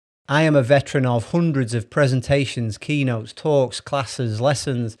I am a veteran of hundreds of presentations, keynotes, talks, classes,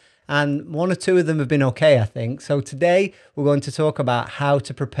 lessons, and one or two of them have been okay, I think. So today we're going to talk about how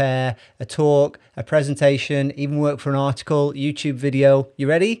to prepare a talk, a presentation, even work for an article, YouTube video. You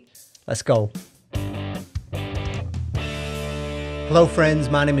ready? Let's go. Hello friends,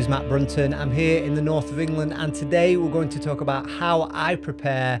 my name is Matt Brunton. I'm here in the north of England, and today we're going to talk about how I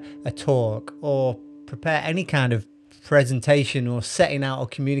prepare a talk or prepare any kind of presentation or setting out or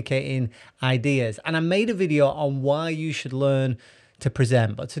communicating ideas. And I made a video on why you should learn to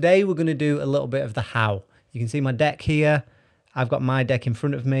present, but today we're going to do a little bit of the how. You can see my deck here. I've got my deck in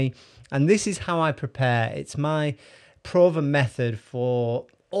front of me, and this is how I prepare. It's my proven method for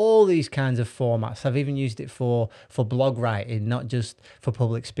all these kinds of formats. I've even used it for blog writing, not just for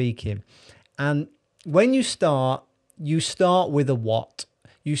public speaking. And when you start with a what.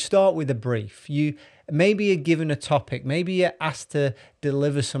 You start with a brief. Maybe you're given a topic. Maybe you're asked to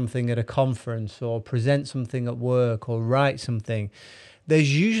deliver something at a conference or present something at work or write something.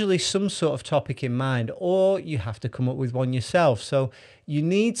 There's usually some sort of topic in mind, or you have to come up with one yourself. So you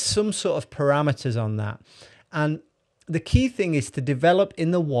need some sort of parameters on that. And the key thing is to develop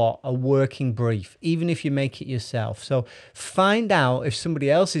in the what a working brief, even if you make it yourself. So find out, if somebody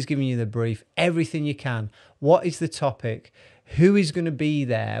else is giving you the brief, everything you can. What is the topic? Who is going to be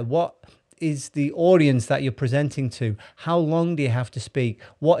there? What is the audience that you're presenting to? How long do you have to speak?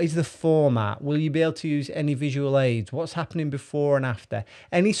 What is the format? Will you be able to use any visual aids? What's happening before and after?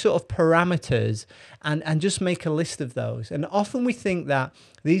 Any sort of parameters, and just make a list of those. And often we think that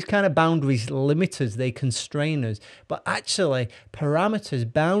these kind of boundaries limit us, they constrain us. But actually,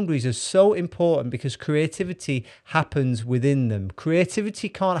 parameters, boundaries are so important because creativity happens within them. Creativity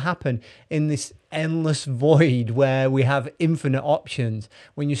can't happen in this endless void where we have infinite options.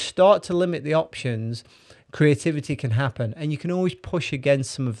 When you start to limit the options, creativity can happen, and you can always push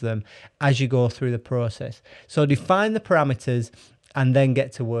against some of them as you go through the process. So define the parameters and then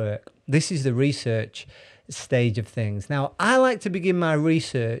get to work. This is the research stage of things. Now, I like to begin my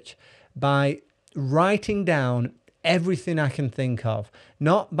research by writing down everything I can think of,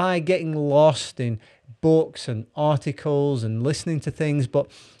 not by getting lost in books and articles and listening to things,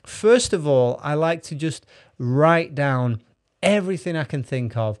 but first of all, I like to just write down everything I can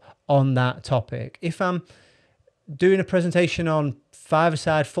think of on that topic. If I'm doing a presentation on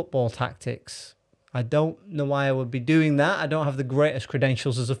five-a-side football tactics, I don't know why I would be doing that. I don't have the greatest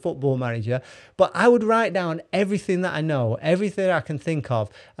credentials as a football manager, but I would write down everything that I know, everything I can think of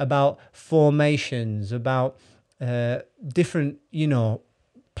about formations, about different,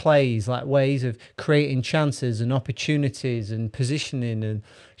 plays, like ways of creating chances and opportunities and positioning, and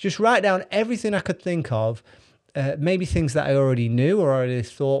just write down everything I could think of. Maybe things that I already knew or already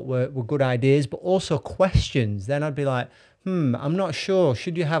thought were good ideas, but also questions. Then I'd be like, I'm not sure.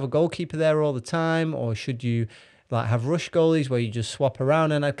 Should you have a goalkeeper there all the time, or should you have rush goalies where you just swap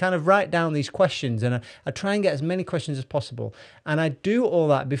around? And I kind of write down these questions, and I try and get as many questions as possible. And I do all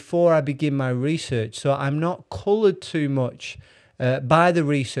that before I begin my research, so I'm not colored too much by the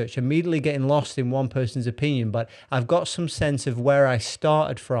research, immediately getting lost in one person's opinion, but I've got some sense of where I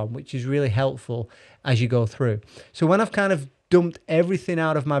started from, which is really helpful as you go through. So when I've kind of dumped everything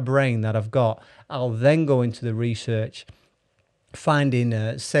out of my brain that I've got, I'll then go into the research.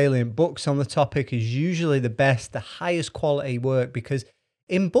 Finding salient books on the topic is usually the best, the highest quality work, because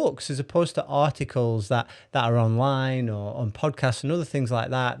in books, as opposed to articles that are online or on podcasts and other things like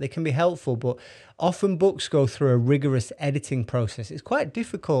that, they can be helpful, but often books go through a rigorous editing process. It's quite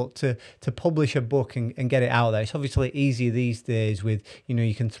difficult to publish a book and get it out there. It's obviously easier these days with,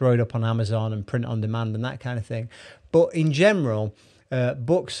 you can throw it up on Amazon and print on demand and that kind of thing. But in general,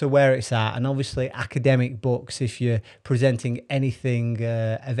 books are where it's at, and obviously academic books if you're presenting anything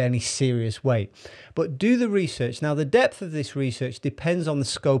of any serious weight. But do the research. Now, the depth of this research depends on the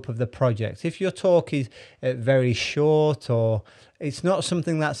scope of the project. If your talk is very short, or it's not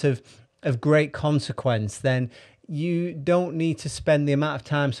something that's of great consequence, then you don't need to spend the amount of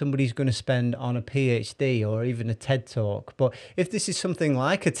time somebody's going to spend on a PhD or even a TED Talk. But if this is something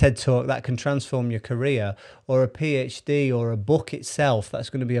like a TED Talk that can transform your career, or a PhD, or a book itself that's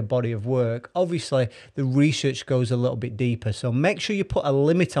going to be a body of work, obviously the research goes a little bit deeper. So make sure you put a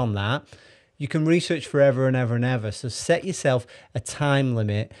limit on that. You can research forever and ever and ever. So set yourself a time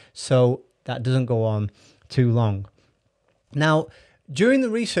limit so that doesn't go on too long. Now, during the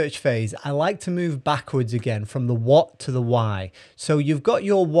research phase, I like to move backwards again from the what to the why. So you've got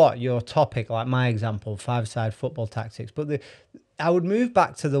your what, your topic, like my example, five-side football tactics, but I would move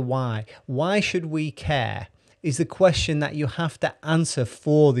back to the why. Why should we care? is the question that you have to answer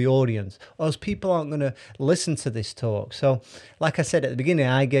for the audience, or else people aren't going to listen to this talk. So like I said at the beginning,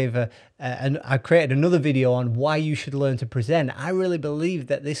 I created another video on why you should learn to present. I really believe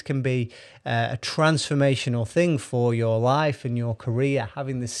that this can be a transformational thing for your life and your career,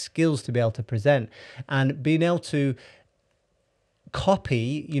 having the skills to be able to present and being able to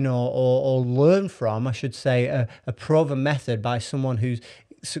copy, or learn from, I should say, a proven method by someone who's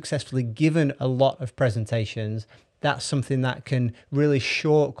successfully given a lot of presentations. That's something that can really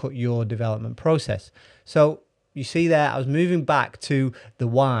shortcut your development process. So you see there, I was moving back to the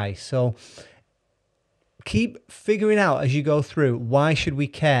why. So keep figuring out as you go through, why should we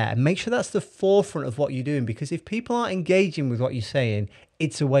care? And make sure that's the forefront of what you're doing, because if people aren't engaging with what you're saying,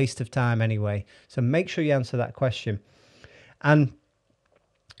 it's a waste of time anyway. So make sure you answer that question. And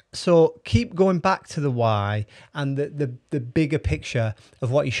so keep going back to the why and the bigger picture of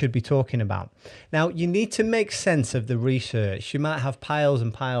what you should be talking about. Now, you need to make sense of the research. You might have piles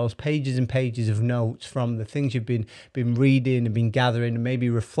and piles, pages and pages of notes from the things you've been reading and been gathering and maybe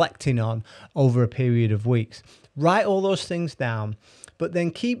reflecting on over a period of weeks. Write all those things down, but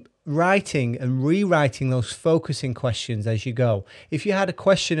then keep writing and rewriting those focusing questions as you go. If you had a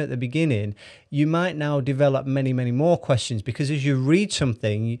question at the beginning, you might now develop many, many more questions, because as you read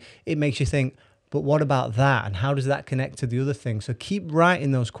something, it makes you think, but what about that? And how does that connect to the other thing? So keep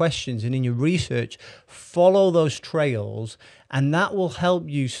writing those questions, and in your research, follow those trails, and that will help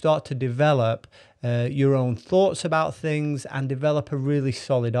you start to develop your own thoughts about things and develop a really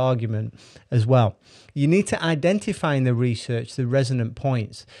solid argument as well. You need to identify in the research the resonant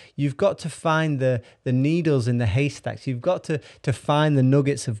points. You've got to find the needles in the haystacks. You've got to find the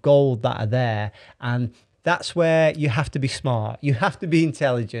nuggets of gold that are there, and that's where you have to be smart. You have to be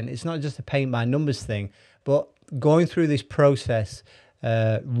intelligent. It's not just a paint by numbers thing, but going through this process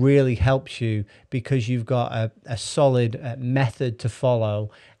really helps you, because you've got a solid method to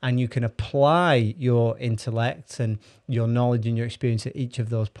follow, and you can apply your intellect and your knowledge and your experience at each of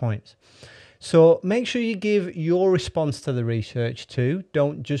those points. So make sure you give your response to the research too.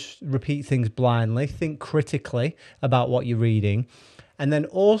 Don't just repeat things blindly. Think critically about what you're reading. And then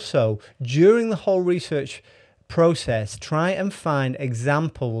also, during the whole research process, try and find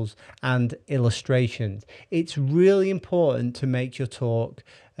examples and illustrations. It's really important to make your talk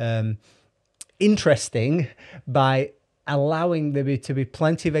interesting by allowing there to be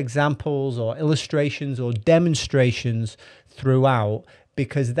plenty of examples or illustrations or demonstrations throughout,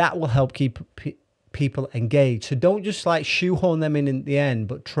 because that will help keep people engaged. So don't just like shoehorn them in at the end,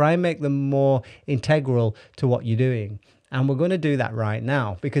 but try and make them more integral to what you're doing. And we're going to do that right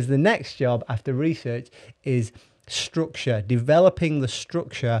now, because the next job after research is structure, developing the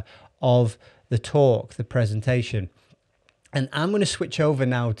structure of the talk, the presentation. And I'm going to switch over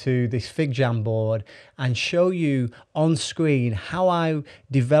now to this FigJam board and show you on screen how I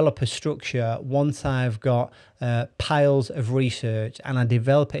develop a structure once I've got piles of research, and I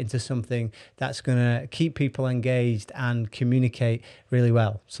develop it into something that's going to keep people engaged and communicate really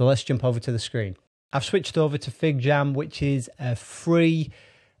well. So let's jump over to the screen. I've switched over to FigJam, which is a free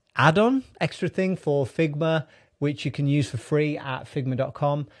add-on, extra thing for Figma, which you can use for free at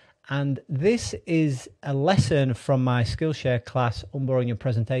figma.com. And this is a lesson from my Skillshare class, Unboring Your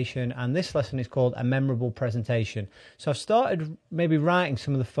Presentation. And this lesson is called A Memorable Presentation. So I've started maybe writing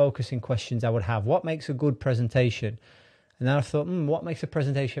some of the focusing questions I would have. What makes a good presentation? And then I thought, what makes a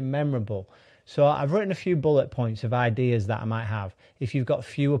presentation memorable? So I've written a few bullet points of ideas that I might have. If you've got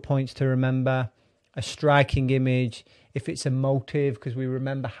fewer points to remember, a striking image, if it's a motive, because we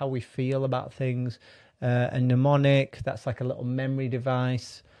remember how we feel about things, a mnemonic, that's like a little memory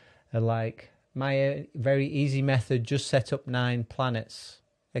device. Like my very easy method, just set up 9 planets,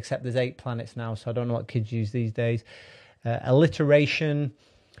 except there's 8 planets now, so I don't know what kids use these days. Alliteration,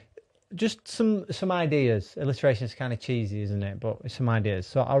 just some ideas. Alliteration is kind of cheesy, isn't it? But some ideas.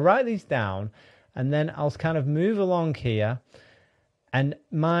 So I'll write these down, and then I'll kind of move along here. And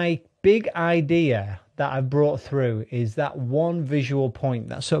my big idea that I've brought through is that one visual point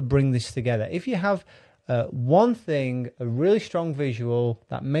that sort of brings this together. If you have one thing, a really strong visual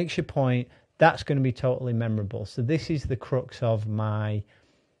that makes your point, that's going to be totally memorable. So this is the crux of my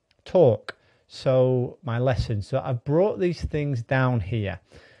talk, so my lesson. So I've brought these things down here,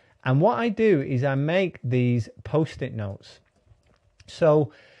 and what I do is I make these post-it notes.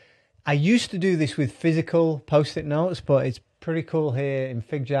 So I used to do this with physical post-it notes, but it's pretty cool here in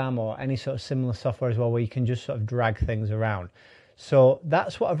FigJam or any sort of similar software as well, where you can just sort of drag things around. So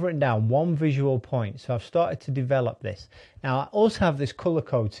that's what I've written down, one visual point. So I've started to develop this. Now I also have this color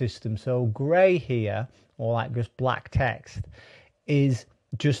code system. So gray here, or like just black text, is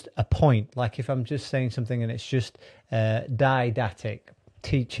just a point, like if I'm just saying something and it's just didactic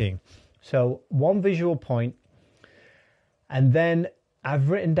teaching. So one visual point, and then I've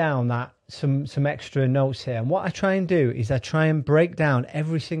written down that some extra notes here. And what I try and do is I try and break down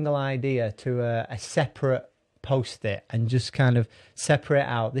every single idea to a separate post-it and just kind of separate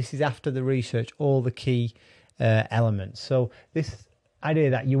out. This is after the research, all the key elements. So this idea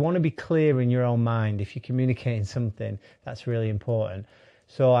that you want to be clear in your own mind if you're communicating something, that's really important.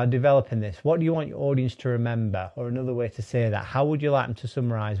 So I'm developing this. What do you want your audience to remember? Or another way to say that, how would you like them to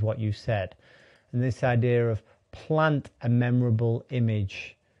summarize what you said? And this idea of plant a memorable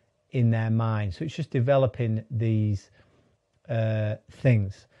image in their mind. So it's just developing these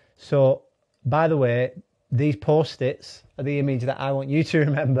things. So, by the way, these post-its are the image that I want you to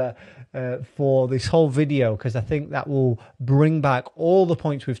remember for this whole video, because I think that will bring back all the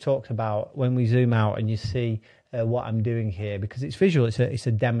points we've talked about when we zoom out and you see what I'm doing here, because it's visual. It's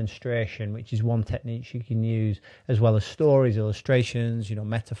a demonstration, which is one technique you can use, as well as stories, illustrations,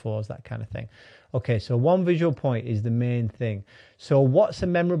 metaphors, that kind of thing. Okay, so one visual point is the main thing. So what's a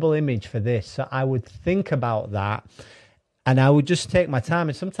memorable image for this? So I would think about that, and I would just take my time.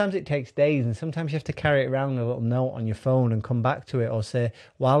 And sometimes it takes days, and sometimes you have to carry it around a little note on your phone and come back to it, or say,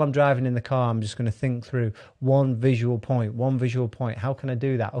 while I'm driving in the car, I'm just going to think through one visual point. How can I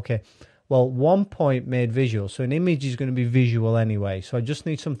do that? Okay, well, one point made visual. So an image is going to be visual anyway. So I just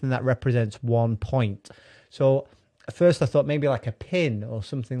need something that represents one point. So at first I thought maybe like a pin or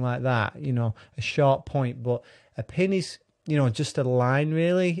something like that, a sharp point. But a pin is, just a line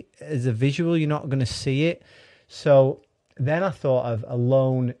really. As a visual, you're not going to see it. So then I thought of a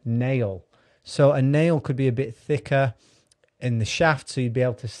lone nail. So a nail could be a bit thicker in the shaft, so you'd be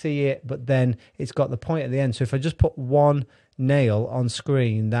able to see it, but then it's got the point at the end. So if I just put one nail on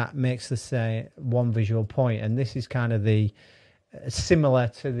screen, that makes the say one visual point. And this is kind of the similar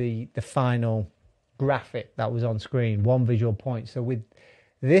to the final graphic that was on screen, one visual point. So with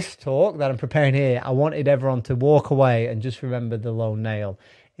this talk that I'm preparing here, I wanted everyone to walk away and just remember the lone nail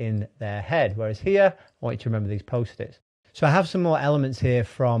in their head, whereas here I want you to remember these post-its. So I have some more elements here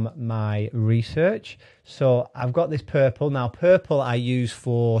from my research. So I've got this purple. Now purple I use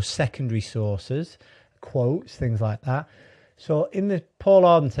for secondary sources, quotes, things like that. So Paul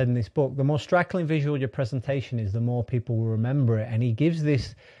Arden said in this book, the more strikingly visual your presentation is, the more people will remember it. And he gives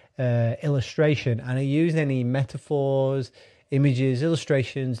this illustration, and I use any metaphors, images,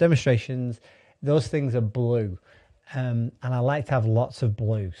 illustrations, demonstrations. Those things are blue, and I like to have lots of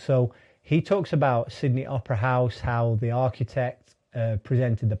blue. So he talks about Sydney Opera House, how the architect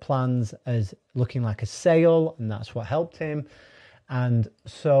presented the plans as looking like a sail, and that's what helped him. And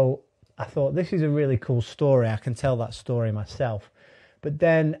so I thought, this is a really cool story. I can tell that story myself. But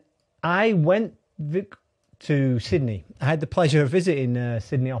then I went to Sydney. I had the pleasure of visiting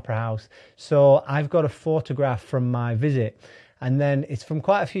Sydney Opera House. So I've got a photograph from my visit, and then it's from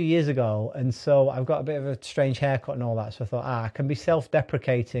quite a few years ago. And so I've got a bit of a strange haircut and all that. So I thought, I can be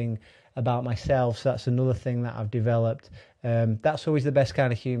self-deprecating about myself. So that's another thing that I've developed. That's always the best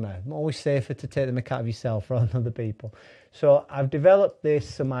kind of humor. I'm always safer to take the mick out of yourself rather than other people. So I've developed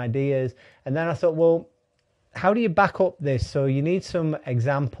some ideas, and then I thought, well, how do you back up this? So you need some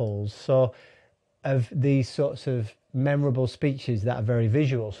examples. So of these sorts of memorable speeches that are very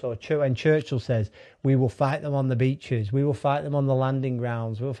visual. So when Churchill says, we will fight them on the beaches, we will fight them on the landing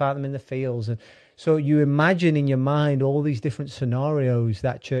grounds, we will fight them in the fields. And so you imagine in your mind all these different scenarios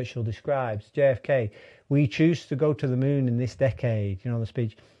that Churchill describes. JFK, we choose to go to the moon in this decade, the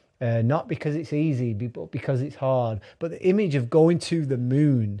speech. Not because it's easy, but because it's hard. But the image of going to the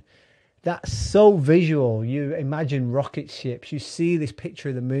moon, that's so visual. You imagine rocket ships. You see this picture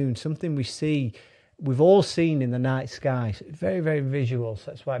of the moon, something we've all seen in the night sky. So it's very, very visual. So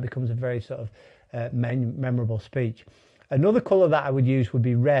that's why it becomes a very sort of memorable speech. Another colour that I would use would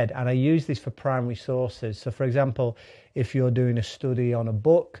be red, and I use this for primary sources. So for example, if you're doing a study on a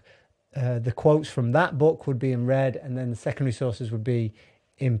book, the quotes from that book would be in red, and then the secondary sources would be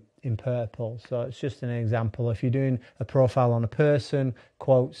in purple. So it's just an example. If you're doing a profile on a person,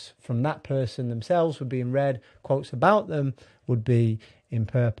 quotes from that person themselves would be in red, quotes about them would be in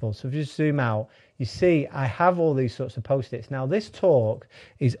purple. So if you zoom out, you see I have all these sorts of post-its. Now this talk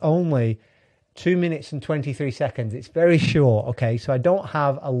is only 2 minutes and 23 seconds. It's very short, okay? So I don't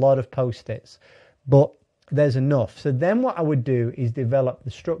have a lot of post-its, but there's enough. So then what I would do is develop the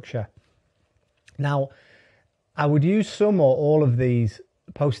structure. Now, I would use some or all of these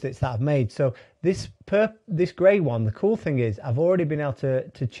post-its that I've made. So this grey one, the cool thing is I've already been able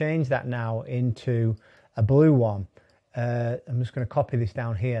to change that now into a blue one. I'm just going to copy this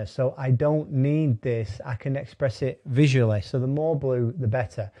down here. So I don't need this. I can express it visually. So the more blue, the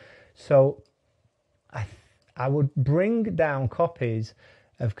better. So I would bring down copies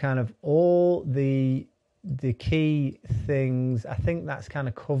of kind of all the key things. I think that's kind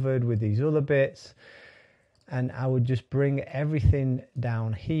of covered with these other bits. And I would just bring everything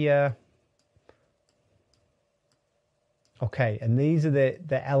down here. Okay, and these are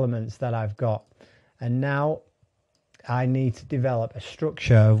the elements that I've got. And now I need to develop a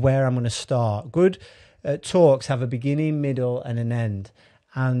structure of where I'm going to start. Good talks have a beginning, middle, and an end.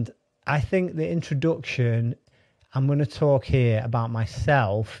 And I think the introduction, I'm going to talk here about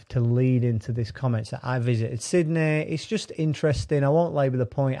myself to lead into this comments that I visited Sydney. It's just interesting. I won't labour the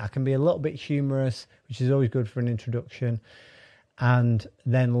point. I can be a little bit humorous, which is always good for an introduction, and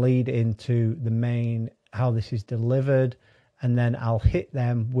then lead into the main, how this is delivered. And then I'll hit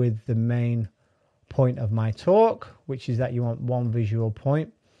them with the main point of my talk, which is that you want one visual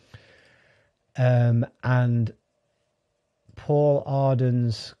point. And Paul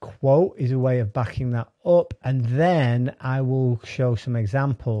Arden's quote is a way of backing that up. And then I will show some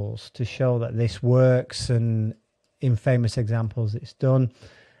examples to show that this works, and in famous examples it's done.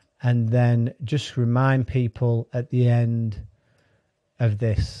 And then just remind people at the end of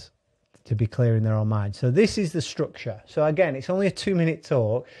this to be clear in their own mind. So this is the structure. So again, it's only a 2-minute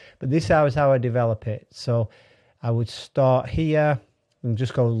talk, but this is how I develop it. So I would start here and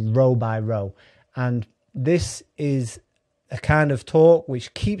just go row by row. And this is a kind of talk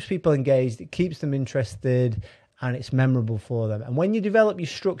which keeps people engaged, it keeps them interested, and it's memorable for them. And when you develop your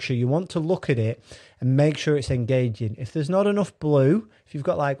structure, you want to look at it and make sure it's engaging. If there's not enough blue, if you've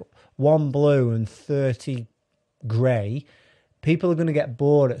got like 1 blue and 30 grey, people are going to get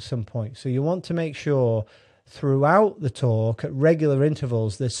bored at some point. So you want to make sure throughout the talk, at regular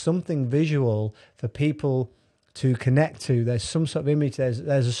intervals, there's something visual for people to connect to. There's some sort of image, there's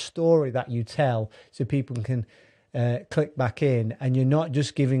a story that you tell so people can click back in, and you're not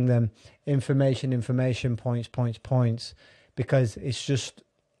just giving them information, points, because it's just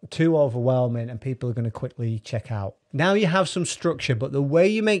too overwhelming and people are going to quickly check out. Now you have some structure, but the way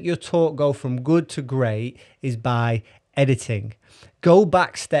you make your talk go from good to great is by editing. Go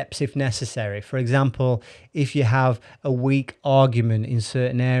back steps if necessary. For example, if you have a weak argument in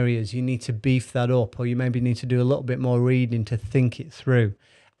certain areas, you need to beef that up, or you maybe need to do a little bit more reading to think it through.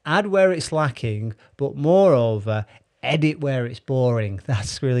 Add where it's lacking, but moreover, edit where it's boring.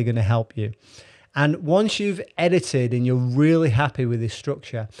 That's really going to help you. And once you've edited and you're really happy with this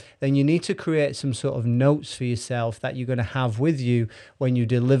structure, then you need to create some sort of notes for yourself that you're going to have with you when you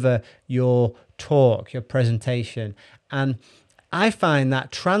deliver your talk, your presentation. And I find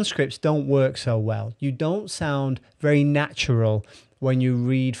that transcripts don't work so well. You don't sound very natural when you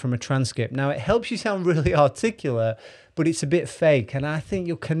read from a transcript. Now, it helps you sound really articulate, but it's a bit fake. And I think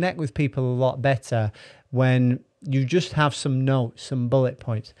you'll connect with people a lot better when you just have some notes, some bullet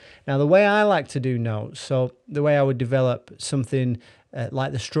points. Now, the way I like to do notes, so the way I would develop something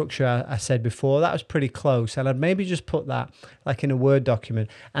like the structure I said before, that was pretty close. And I'd maybe just put that like in a Word document,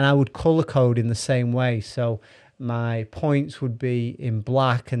 and I would color code in the same way. So my points would be in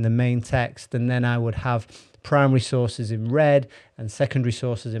black and the main text, and then I would have primary sources in red and secondary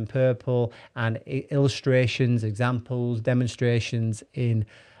sources in purple, and illustrations, examples, demonstrations in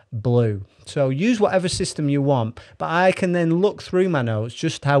blue. So use whatever system you want, but I can then look through my notes,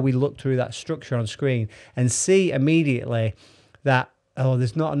 just how we look through that structure on screen, and see immediately that, oh,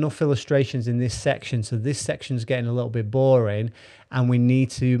 there's not enough illustrations in this section, so this section's getting a little bit boring, and we need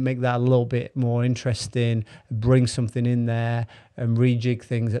to make that a little bit more interesting, bring something in there and rejig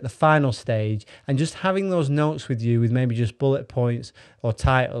things at the final stage. And just having those notes with you with maybe just bullet points or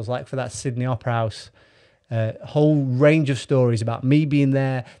titles, like for that Sydney Opera House, whole range of stories about me being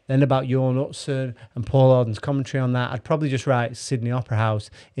there, then about Jorn Utzon and Paul Arden's commentary on that. I'd probably just write Sydney Opera House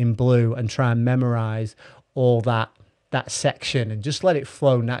in blue and try and memorize all that section and just let it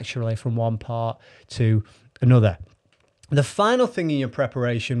flow naturally from one part to another. The final thing in your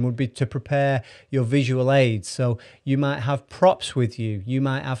preparation would be to prepare your visual aids. So you might have props with you. You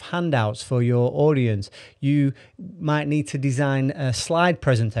might have handouts for your audience. You might need to design a slide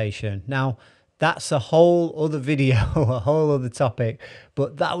presentation. Now, that's a whole other video, a whole other topic,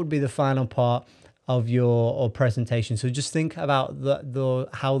 but that would be the final part of your presentation. So just think about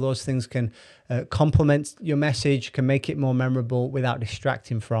how those things can complement your message, can make it more memorable without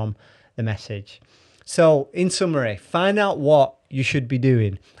distracting from the message. So in summary, find out what you should be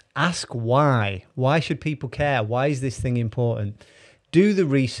doing. Ask why. Why should people care? Why is this thing important? Do the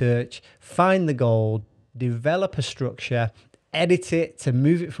research, find the goal, develop a structure, edit it to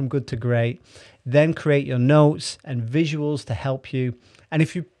move it from good to great, then create your notes and visuals to help you. And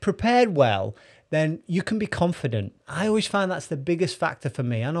if you prepared well, then you can be confident. I always find that's the biggest factor for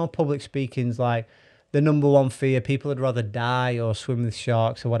me. I know public speaking's like the number one fear. People would rather die or swim with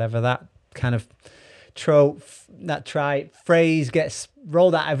sharks or whatever. That kind of trope, that phrase gets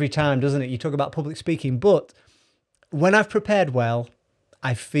rolled out every time, doesn't it? You talk about public speaking, but when I've prepared well,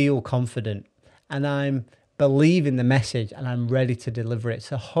 I feel confident and I'm believing the message and I'm ready to deliver it.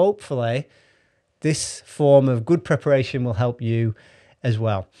 So hopefully this form of good preparation will help you as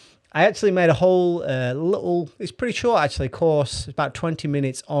well. I actually made a whole little, it's pretty short actually, course, about 20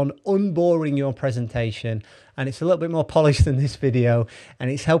 minutes on unboring your presentation. And it's a little bit more polished than this video. And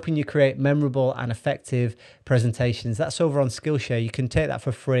it's helping you create memorable and effective presentations. That's over on Skillshare. You can take that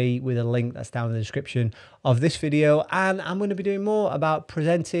for free with a link that's down in the description of this video. And I'm going to be doing more about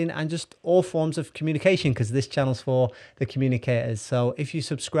presenting and just all forms of communication, because this channel's for the communicators. So if you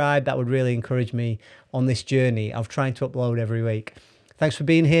subscribe, that would really encourage me on this journey of trying to upload every week. Thanks for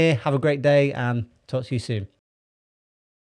being here. Have a great day and talk to you soon.